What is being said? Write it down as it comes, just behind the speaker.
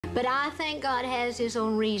But I think God has his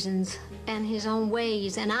own reasons and his own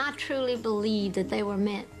ways, and I truly believe that they were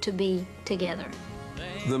meant to be together.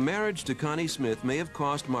 The marriage to Connie Smith may have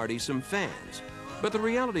cost Marty some fans, but the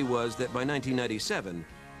reality was that by 1997,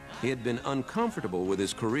 he had been uncomfortable with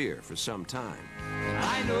his career for some time.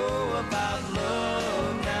 I know about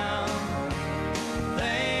love now,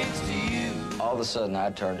 thanks to you. All of a sudden, I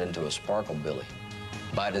turned into a sparkle Billy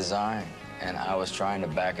by design, and I was trying to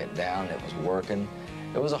back it down. It was working.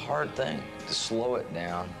 It was a hard thing to slow it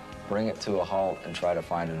down, bring it to a halt, and try to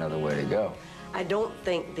find another way to go. I don't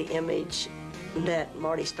think the image that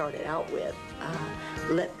Marty started out with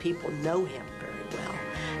let people know him very well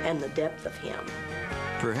and the depth of him.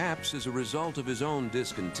 Perhaps as a result of his own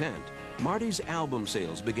discontent, Marty's album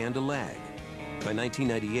sales began to lag. By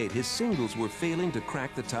 1998, his singles were failing to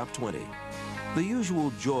crack the top 20. The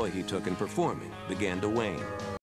usual joy he took in performing began to wane.